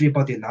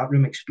everybody in that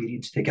room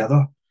experienced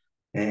together.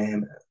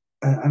 And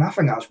I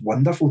think that's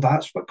wonderful.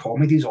 That's what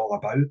comedy's all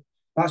about.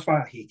 That's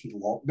why I hated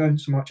lockdown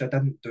so much. I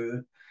didn't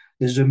do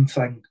the Zoom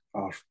thing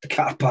or the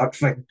car park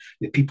thing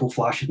with people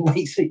flashing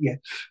lights at you.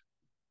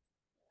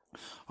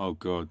 Oh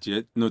God,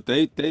 yeah. No,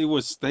 they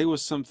was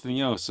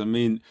something else. I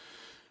mean,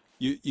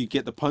 you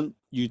get the punch.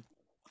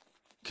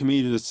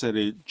 Comedian said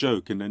a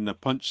joke, and then the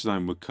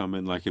punchline would come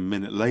in like a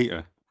minute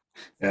later.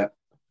 Yeah.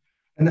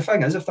 And the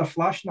thing is, if they're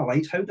flashing the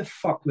lights, how the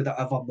fuck would it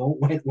ever not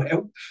went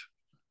well?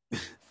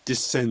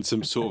 Just send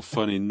some sort of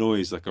funny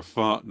noise, like a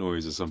fart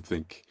noise or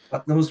something.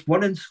 But there was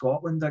one in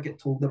Scotland I get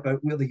told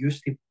about where they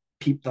used to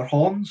peep their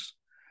horns,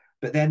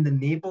 but then the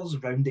neighbours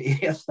around the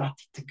area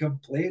started to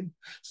complain,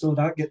 so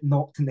that get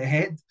knocked in the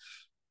head.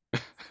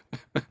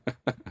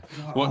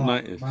 What Oh,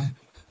 night is? man.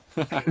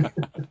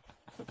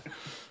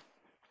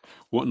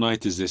 What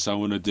night is this? I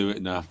want to do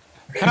it now.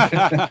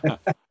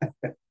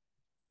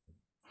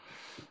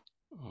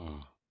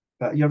 Oh,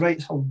 But you're right,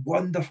 it's a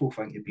wonderful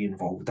thing to be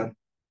involved in.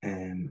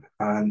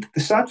 And the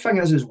sad thing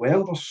is, as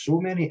well, there's so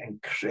many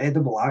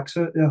incredible acts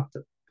out there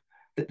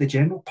that the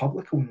general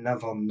public will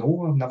never know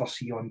or never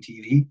see on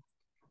TV.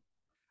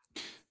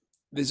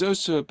 there's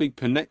also a big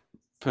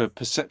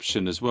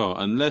perception as well.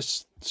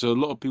 Unless, so a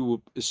lot of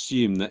people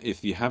assume that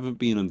if you haven't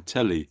been on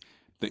telly,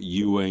 that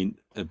you ain't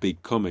a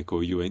big comic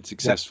or you ain't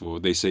Yeah, successful.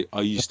 They say,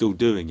 "Are you still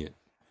doing it?"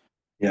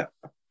 yeah,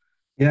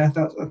 yeah.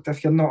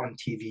 If you're not on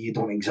TV, you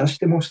don't exist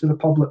to most of the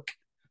public.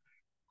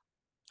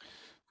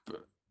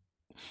 But,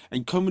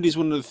 and comedy is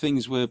one of the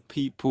things where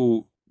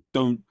people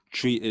don't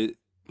treat it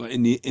like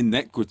in the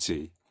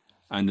inequity,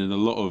 and in a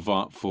lot of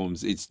art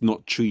forms, it's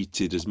not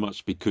treated as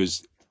much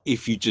because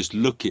if you just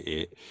look at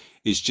it,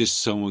 it's just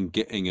someone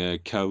getting a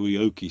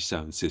karaoke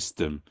sound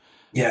system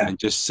Yeah, and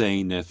just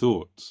saying their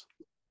thoughts.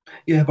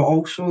 yeah, but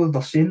also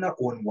they're saying their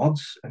own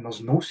words, and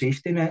there's no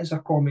safety net as a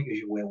comic, as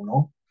you well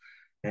know.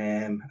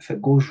 If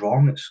it goes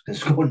wrong,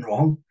 it's going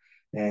wrong.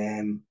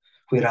 Um,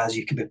 Whereas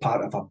you could be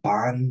part of a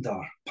band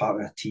or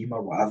part of a team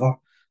or whatever.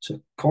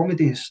 So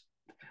comedy is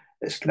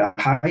it's kind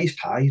of highest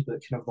highs,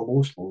 but kind of the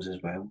lowest lows as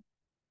well.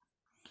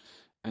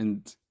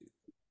 And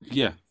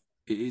yeah,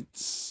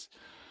 it's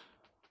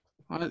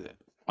I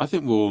I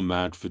think we're all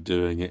mad for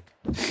doing it.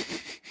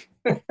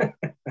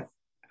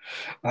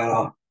 I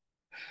know.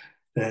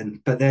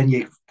 But then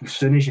you, as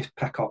soon as you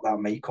pick up that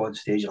mic on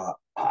stage, you're like,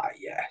 ah,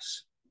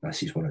 yes,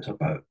 this is what it's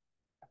about.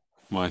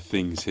 My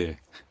thing's here.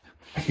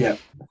 Yeah.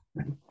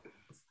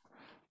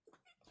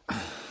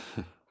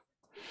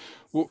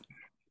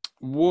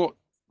 What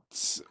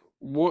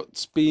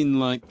what's been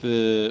like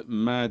the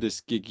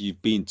maddest gig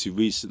you've been to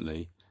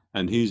recently,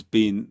 and who's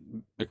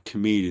been a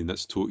comedian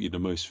that's taught you the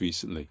most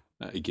recently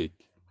at a gig?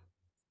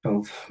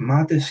 Well,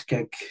 maddest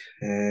gig.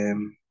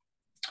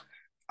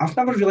 I've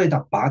never really had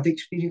a bad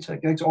experience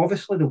at gigs.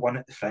 Obviously, the one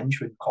at the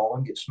Fringe when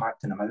Colin gets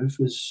smacked in the mouth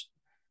was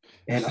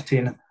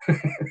entertaining.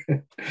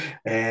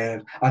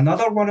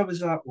 Another one I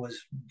was at was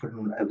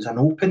when it was an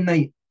open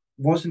night.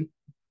 Wasn't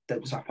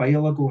It was a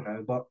while ago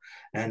now, but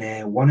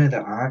and one of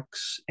the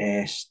acts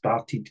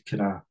started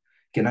kind of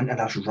getting into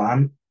this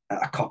rant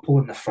at a couple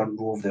in the front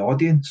row of the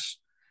audience,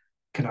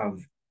 kind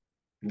of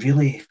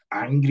really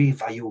angry,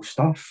 vile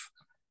stuff.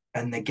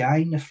 And the guy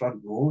in the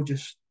front row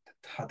just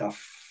had a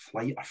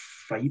flight of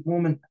fright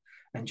moment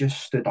and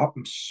just stood up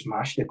and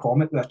smashed the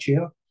comic with a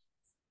chair.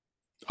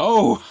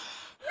 Oh,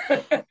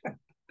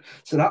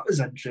 So that was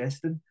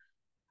interesting.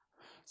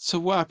 so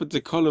what happened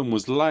to Colin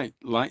was light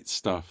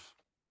stuff.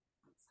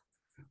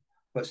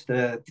 But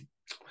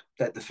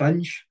the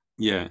Fringe,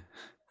 Yeah.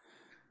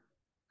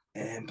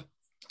 um,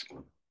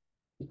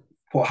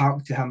 what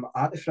happened to him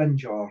at the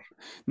Fringe, or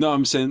No,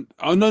 I'm saying.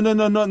 Oh no, no,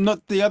 no,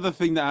 not the other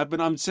thing that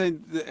happened. I'm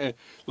saying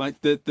like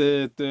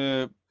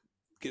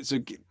so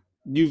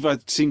you've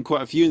seen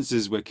quite a few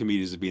instances where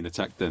comedians have been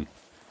attacked. Then.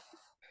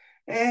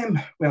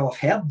 well, I've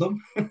heard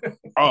them,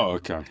 Oh,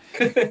 okay.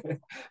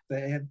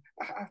 but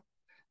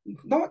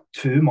not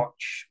too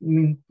much. I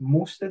mean,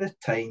 most of the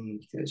time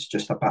it's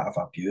just a bit of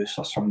abuse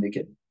or somebody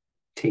getting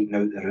taken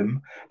out of the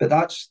room. But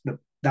that's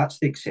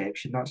the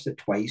exception. That's the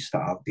twice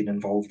that I've been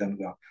involved in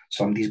where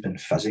somebody's been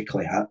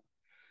physically hit.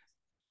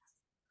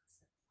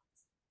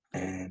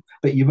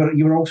 But you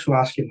were also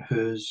asking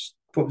who's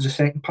what was the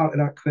second part of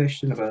that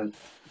question about?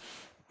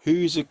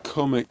 Who's a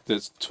comic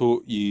that's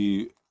taught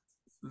you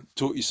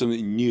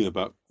something new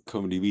about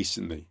comedy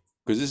recently?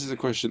 Because this is a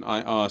question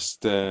I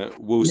asked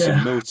Wilson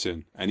Yeah.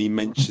 Milton, and he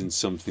mentioned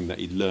something that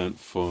he learned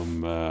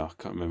from I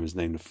can't remember his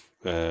name,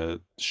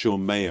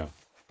 Sean Mayer,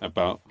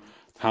 about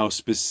how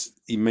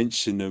he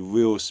mentioned a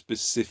real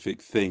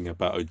specific thing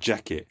about a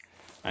jacket,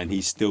 and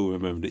he still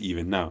remembered it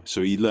even now.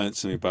 So he learned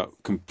something about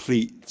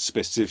complete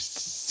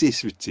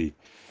specificity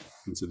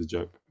into the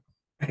joke.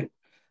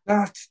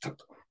 That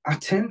I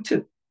tend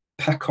to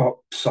pick up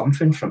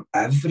something from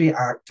every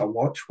act I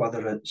watch,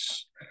 whether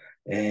it's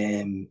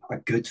a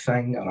good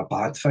thing or a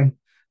bad thing.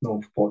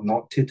 Know what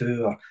not to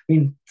do. I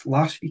mean,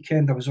 last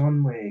weekend I was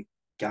on with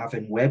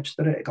Gavin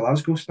Webster at a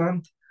Glasgow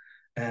stand,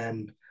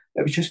 and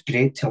it was just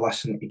great to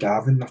listen to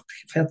Gavin. I've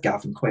heard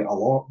Gavin quite a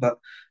lot, but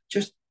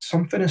just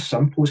something as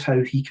simple as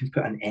how he can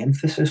put an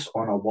emphasis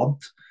on a word,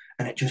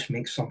 and it just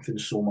makes something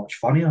so much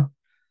funnier.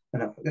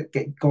 And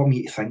it got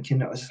me to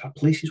thinking, is there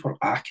places where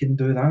I can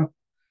do that?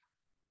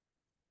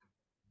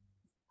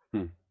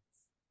 Hmm.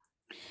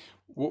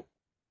 What?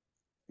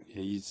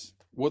 Yeah,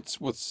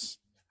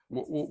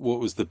 what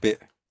was the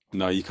bit?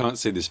 No, you can't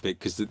say this bit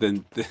because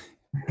then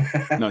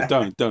no,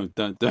 don't.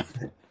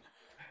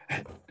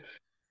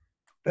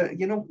 But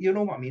you know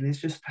what I mean. It's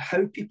just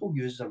how people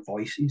use their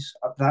voices.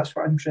 That's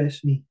what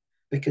interests me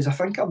because I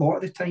think a lot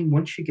of the time,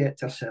 once you get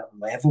to a certain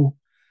level,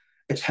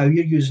 it's how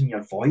you're using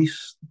your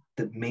voice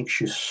that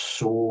makes you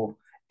so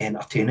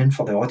entertaining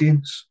for the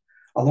audience.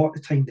 A lot of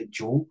the time, the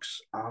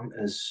jokes aren't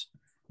as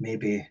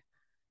maybe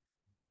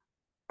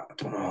I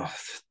don't know.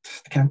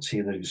 I can't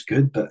say that it's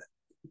good, but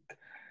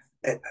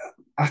it,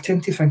 I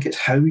tend to think it's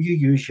how you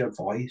use your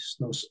voice.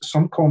 You know,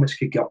 some comics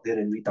could get up there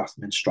and read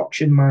an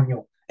instruction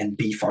manual and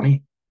be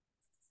funny.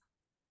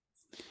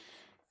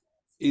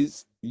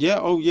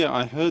 Oh yeah,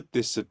 I heard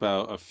this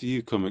about a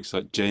few comics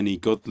like Jenny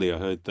Godley. I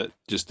heard that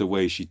just the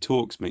way she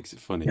talks makes it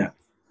funny. Yeah.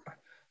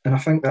 And I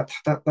think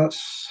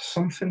that's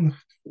something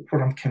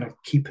where I'm kind of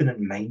keeping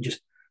in mind,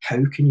 just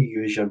how can you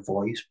use your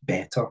voice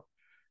better?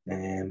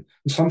 And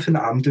something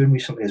that I'm doing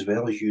recently as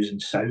well is using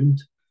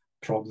sound,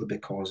 probably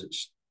because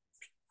it's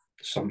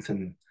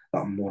something that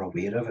I'm more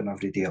aware of in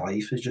everyday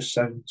life is just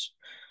sounds.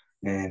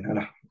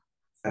 And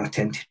I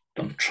tend to,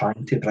 I'm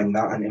trying to bring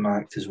that into my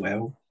act as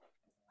well.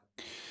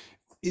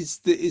 Is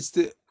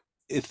the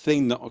a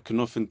thing that I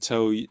can often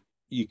tell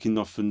you can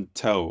often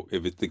tell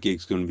if the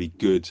gig's going to be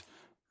good,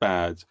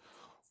 bad,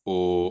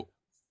 or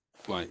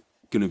like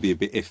going to be a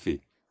bit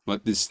iffy.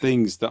 Like there's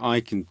things that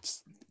I can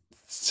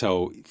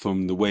tell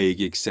from the way a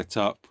gig's set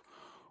up,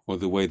 or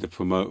the way the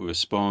promoter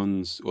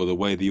responds, or the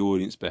way the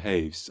audience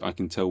behaves. I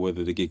can tell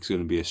whether the gig's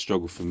going to be a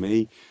struggle for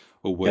me,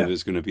 or whether Yeah.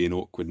 it's going to be an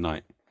awkward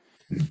night.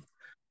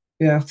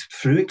 Yeah,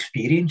 through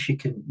experience, you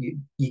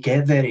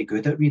get very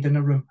good at reading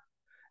a room.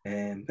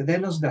 But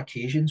then there's the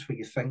occasions where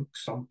you think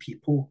some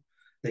people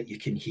that you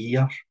can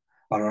hear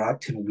are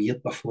acting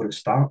weird before it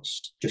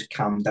starts, just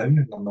calm down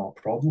and they're not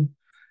a problem.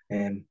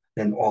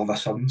 Then all of a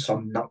sudden,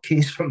 some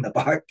nutcase from the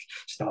back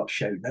starts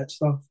shouting at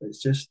stuff.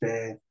 It's just,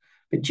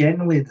 but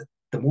generally,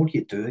 the more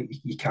you do it,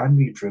 you can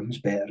read rooms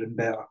better and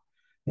better.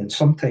 And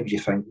sometimes you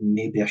think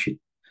maybe I should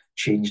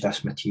change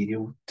this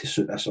material to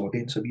suit this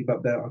audience a wee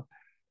bit better.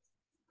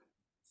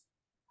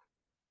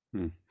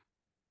 Hmm.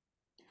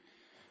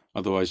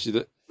 Otherwise,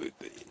 yeah,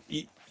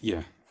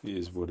 it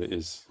is what it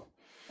is.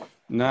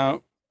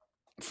 Now,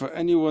 for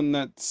anyone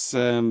that's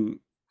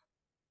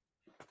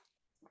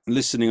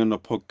listening on the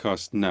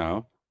podcast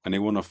now and they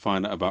want to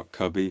find out about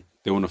Cubby,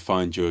 they want to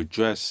find your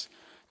address,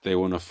 they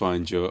want to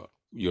find your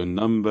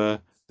number,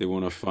 they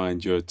want to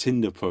find your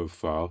Tinder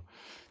profile.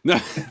 No,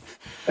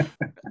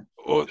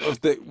 or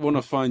if they want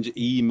to find your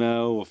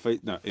email or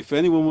no, if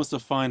anyone wants to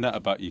find out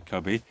about you,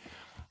 Cubby,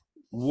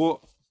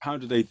 how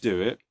do they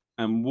do it?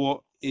 And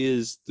what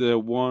is the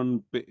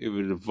one bit of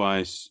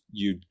advice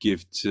you'd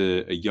give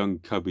to a young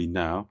Cubby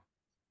now?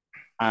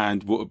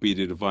 And what would be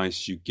the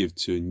advice you give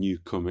to a new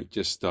comic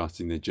just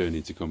starting their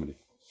journey to comedy?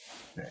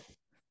 The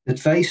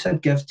advice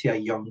I'd give to a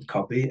young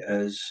cubby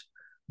is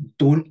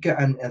don't get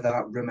into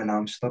that room in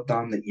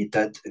Amsterdam that you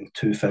did in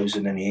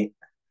 2008.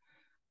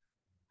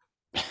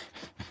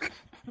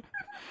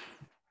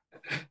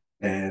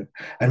 And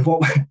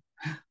what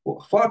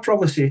I'd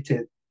probably say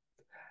to,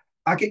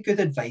 I get good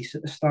advice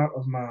at the start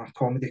of my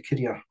comedy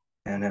career,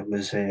 and it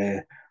was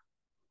the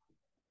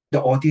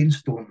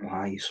audience don't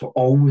lie. So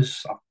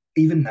always,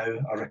 even now,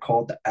 I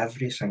record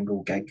every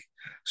single gig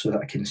so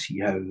that I can see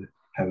how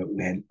it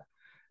went,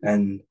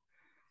 and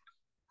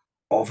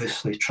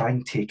obviously try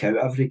and take out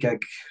every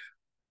gig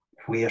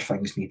where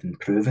things need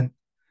improving.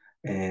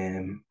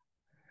 Um,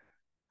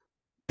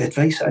 the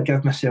advice I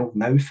give myself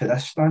now for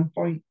this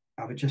standpoint,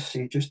 I would just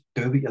say, just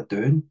do what you're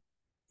doing.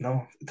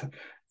 No,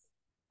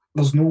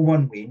 there's no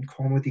one way in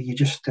comedy.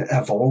 It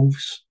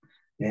evolves.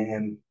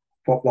 Um,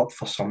 what worked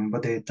for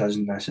somebody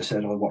doesn't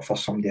necessarily work for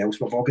somebody else.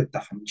 We've all got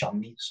different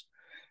journeys.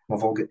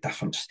 We've all got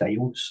different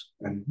styles,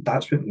 and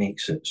that's what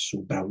makes it so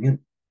brilliant.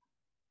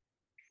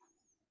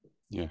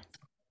 Yeah.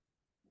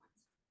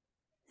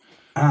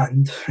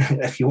 And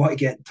if you want to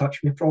get in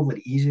touch with me, probably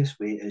the easiest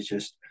way is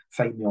just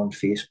find me on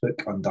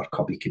Facebook under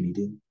Cubby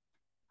Comedian.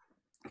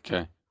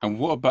 Okay. And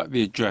what about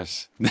the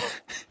address?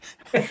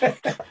 I've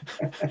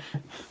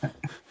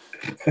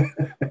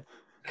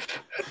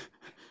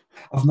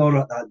not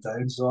wrote that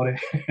down, sorry.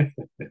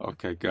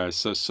 Okay, guys.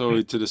 So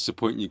sorry to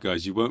disappoint you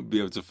guys. You won't be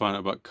able to find out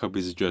about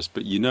Cubby's address,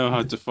 but you know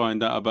how to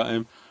find out about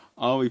him.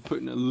 I'll be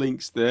putting the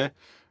links there.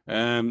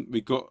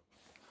 We got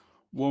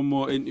one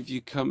more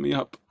interview coming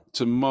up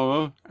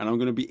tomorrow, and I'm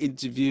going to be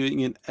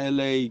interviewing an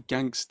LA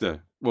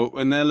gangster. Well,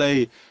 an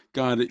LA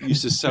guy that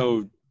used to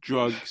sell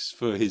drugs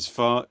for his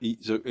father.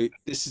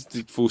 This is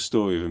the full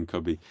story of him,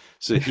 Cubby.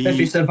 So If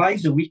he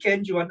survives the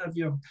weekend, you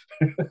interview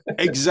him.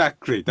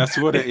 Exactly, that's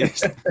what it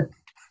is.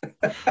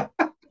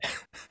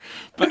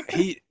 But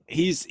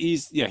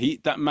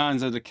that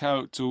man's had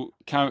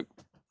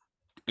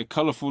a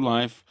colourful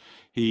life.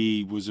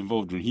 He was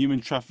involved in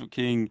human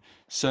trafficking,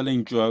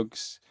 selling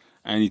drugs,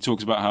 and he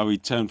talks about how he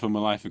turned from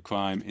a life of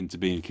crime into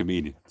being a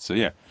comedian. So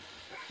yeah.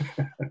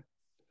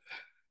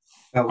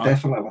 I'll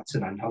definitely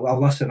listen in.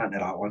 I'll listen into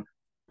that one.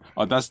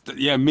 Oh,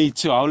 me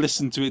too. I'll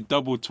listen to it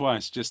double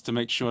twice just to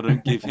make sure I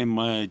don't give him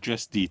my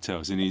address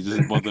details and he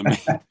doesn't bother me.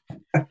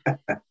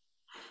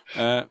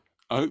 I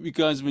hope you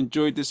guys have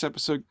enjoyed this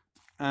episode,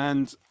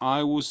 and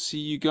I will see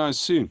you guys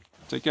soon.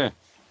 Take care.